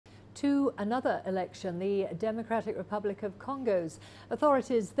to another election, the Democratic Republic of Congo's.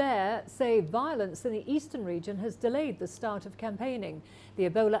 Authorities there say violence in the eastern region has delayed the start of campaigning. The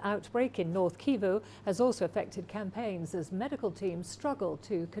Ebola outbreak in North Kivu has also affected campaigns as medical teams struggle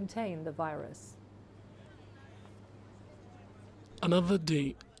to contain the virus. Another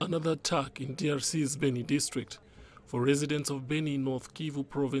day, another attack in DRC's Beni district. For residents of Beni, North Kivu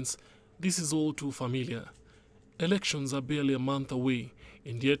province, this is all too familiar. Elections are barely a month away,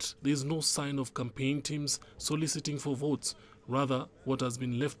 and yet there is no sign of campaign teams soliciting for votes. Rather, what has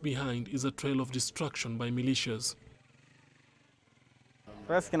been left behind is a trail of destruction by militias.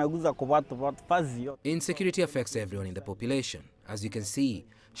 Insecurity affects everyone in the population. As you can see,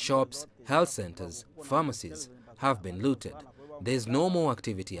 shops, health centers, pharmacies have been looted. There is no more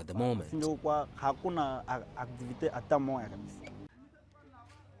activity at the moment.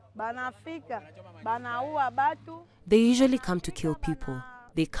 They usually come to kill people.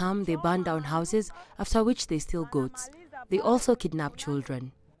 They come, they burn down houses, after which they steal goats. They also kidnap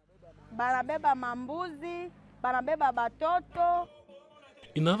children.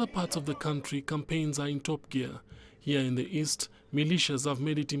 In other parts of the country, campaigns are in top gear. Here in the east, militias have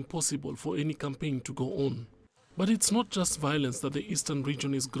made it impossible for any campaign to go on. But it's not just violence that the eastern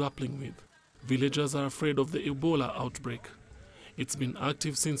region is grappling with. Villagers are afraid of the Ebola outbreak. It's been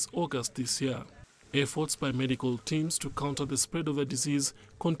active since August this year. Efforts by medical teams to counter the spread of the disease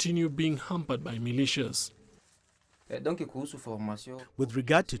continue being hampered by militias. With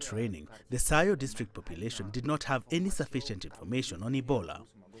regard to training, the Sayo district population did not have any sufficient information on Ebola.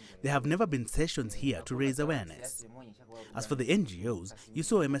 There have never been sessions here to raise awareness. As for the NGOs, you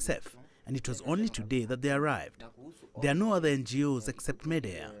saw MSF, and it was only today that they arrived. There are no other NGOs except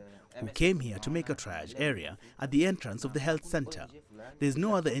Medea, who came here to make a triage area at the entrance of the health center. There is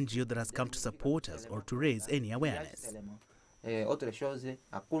no other NGO that has come to support us or to raise any awareness. In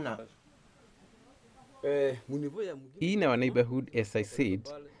our neighborhood, as I said,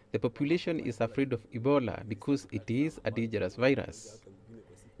 the population is afraid of Ebola because it is a dangerous virus.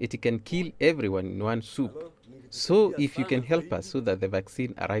 It can kill everyone in one soup. So if you can help us so that the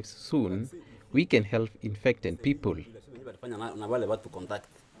vaccine arrives soon, we can help infected people.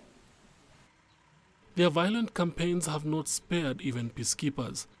 Their violent campaigns have not spared even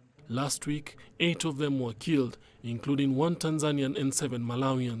peacekeepers. Last week, 8 of them were killed, including 1 Tanzanian and 7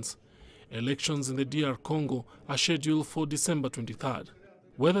 Malawians. Elections in the DR Congo are scheduled for December 23rd.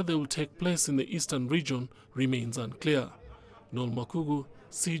 Whether they will take place in the eastern region remains unclear. Noel Makugu,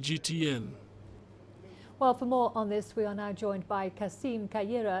 CGTN. Well, for more on this, we are now joined by Kasim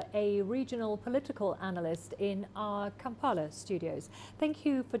Kayira, a regional political analyst in our Kampala studios. Thank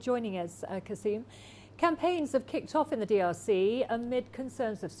you for joining us, Kasim. Campaigns have kicked off in the DRC amid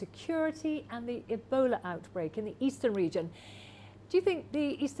concerns of security and the Ebola outbreak in the eastern region. Do you think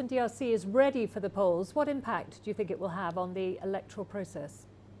the eastern DRC is ready for the polls? What impact do you think it will have on the electoral process?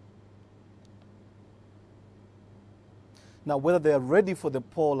 Now, whether they are ready for the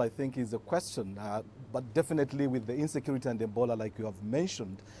poll, I think, is a question. But definitely with the insecurity and Ebola, like you have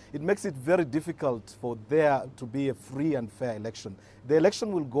mentioned, it makes it very difficult for there to be a free and fair election. The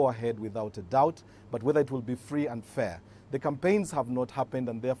election will go ahead without a doubt, but whether it will be free and fair. The campaigns have not happened,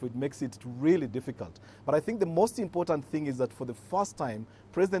 and therefore it makes it really difficult. But I think the most important thing is that for the first time,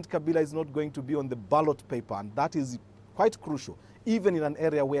 President Kabila is not going to be on the ballot paper, and that is quite crucial. Even in an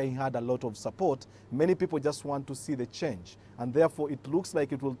area where he had a lot of support, many people just want to see the change. And therefore, it looks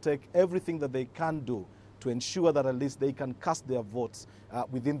like it will take everything that they can do to ensure that at least they can cast their votes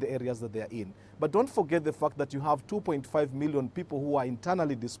within the areas that they are in. But don't forget the fact that you have 2.5 million people who are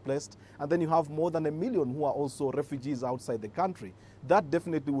internally displaced, and then you have more than 1 million who are also refugees outside the country. That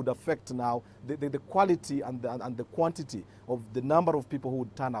definitely would affect now the quality and the quantity of the number of people who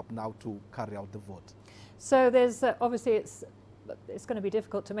would turn up now to carry out the vote. So there's obviously it's going to be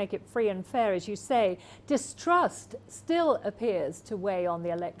difficult to make it free and fair, as you say. Distrust still appears to weigh on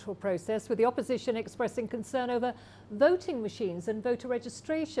the electoral process, with the opposition expressing concern over voting machines and voter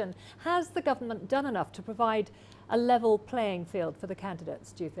registration. Has the government done enough to provide a level playing field for the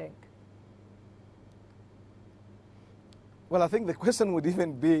candidates, do you think? Well, I think the question would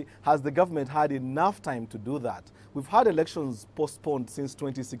even be, has the government had enough time to do that? We've had elections postponed since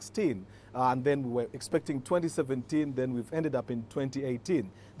 2016, and then we were expecting 2017, then we've ended up in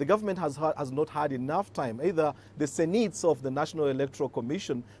 2018. The government has not had enough time. Either the Senates of the National Electoral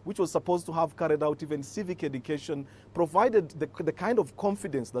Commission, which was supposed to have carried out even civic education, provided the kind of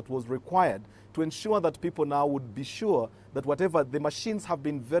confidence that was required to ensure that people now would be sure that whatever, the machines have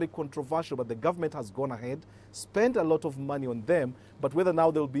been very controversial, but the government has gone ahead, spent a lot of money on them, but whether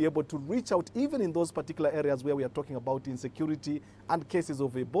now they'll be able to reach out even in those particular areas where we are talking about insecurity and cases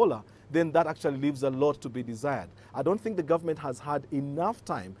of Ebola, then that actually leaves a lot to be desired. I don't think the government has had enough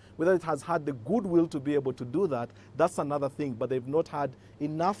time. Whether it has had the goodwill to be able to do that, that's another thing, but they've not had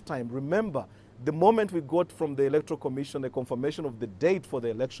enough time. Remember, the moment we got from the Electoral Commission a confirmation of the date for the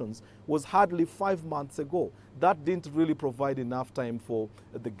elections was hardly 5 months ago. That didn't really provide enough time for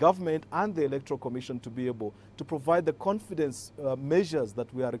the government and the Electoral Commission to be able to provide the confidence measures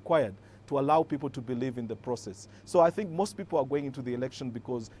that we are required to allow people to believe in the process. So I think most people are going into the election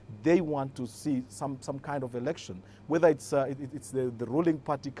because they want to see some kind of election, whether it's the ruling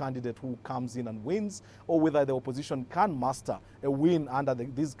party candidate who comes in and wins, or whether the opposition can master a win under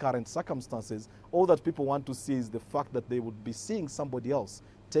these current circumstances. All that people want to see is the fact that they would be seeing somebody else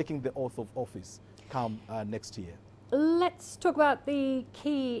taking the oath of office come next year. Let's talk about the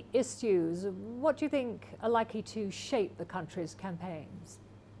key issues. What do you think are likely to shape the country's campaigns?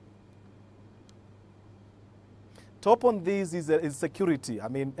 Top on these is security. I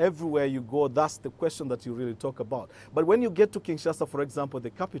mean, everywhere you go, that's the question that you really talk about. But when you get to Kinshasa, for example, the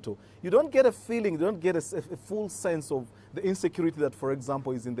capital, you don't get a feeling, you don't get a full sense of the insecurity that, for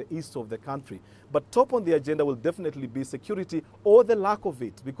example, is in the east of the country. But top on the agenda will definitely be security, or the lack of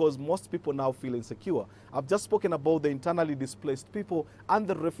it, because most people now feel insecure. I've just spoken about the internally displaced people and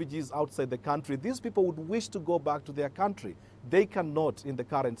the refugees outside the country. These people would wish to go back to their country. They cannot in the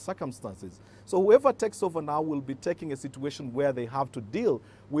current circumstances. So whoever takes over now will be taking a situation where they have to deal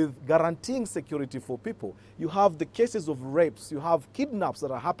with guaranteeing security for people. You have the cases of rapes, you have kidnaps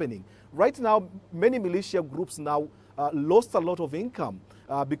that are happening. Right now, many militia groups now lost a lot of income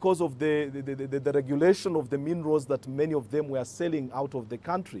because of the regulation of the minerals that many of them were selling out of the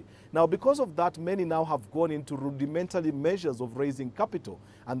country. Now, because of that, many now have gone into rudimentary measures of raising capital.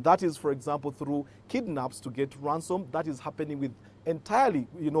 And that is, for example, through kidnaps to get ransom. That is happening with entirely,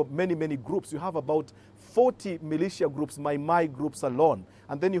 many groups. You have about 40 militia groups, my groups alone.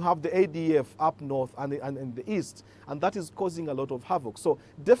 And then you have the ADF up north and in the east. And that is causing a lot of havoc. So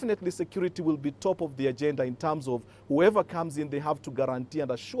definitely security will be top of the agenda in terms of whoever comes in, they have to guarantee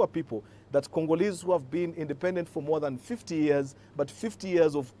and assure people that Congolese who have been independent for more than 50 years, but 50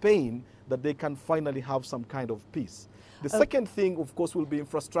 years of pain, that they can finally have some kind of peace. The second thing, of course, will be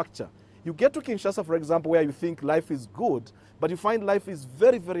infrastructure. You get to Kinshasa, for example, where you think life is good, but you find life is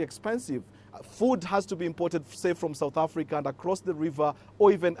very, very expensive. Food has to be imported, say, from South Africa and across the river,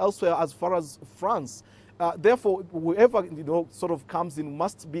 or even elsewhere as far as France. Therefore, whoever sort of comes in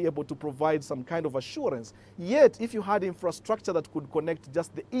must be able to provide some kind of assurance. Yet, if you had infrastructure that could connect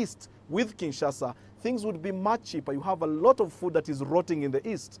just the east with Kinshasa, things would be much cheaper. You have a lot of food that is rotting in the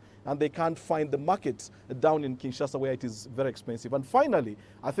east, and they can't find the market down in Kinshasa where it is very expensive. And finally,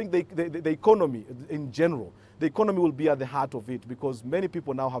 I think the economy in general, the economy will be at the heart of it, because many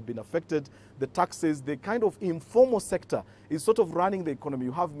people now have been affected. The taxes, the kind of informal sector is sort of running the economy.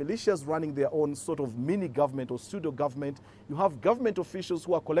 You have militias running their own sort of mini government or pseudo government. You have government officials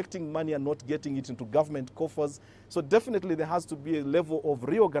who are collecting money and not getting it into government coffers. So definitely there has to be a level of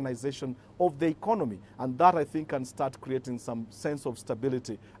reorganization of the economy. And that, I think, can start creating some sense of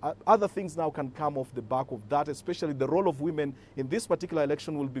stability. Other things now can come off the back of that, especially the role of women in this particular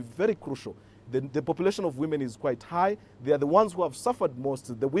election will be very crucial. The population of women is quite high. They are the ones who have suffered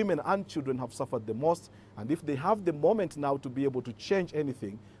most. The women and children have suffered the most. And if they have the moment now to be able to change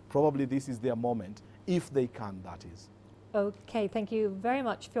anything, probably this is their moment, if they can, that is. Okay, thank you very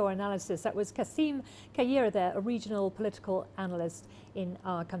much for your analysis. That was Kassim Kayira there, a regional political analyst in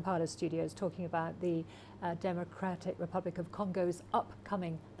our Kampala studios, talking about the Democratic Republic of Congo's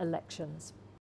upcoming elections.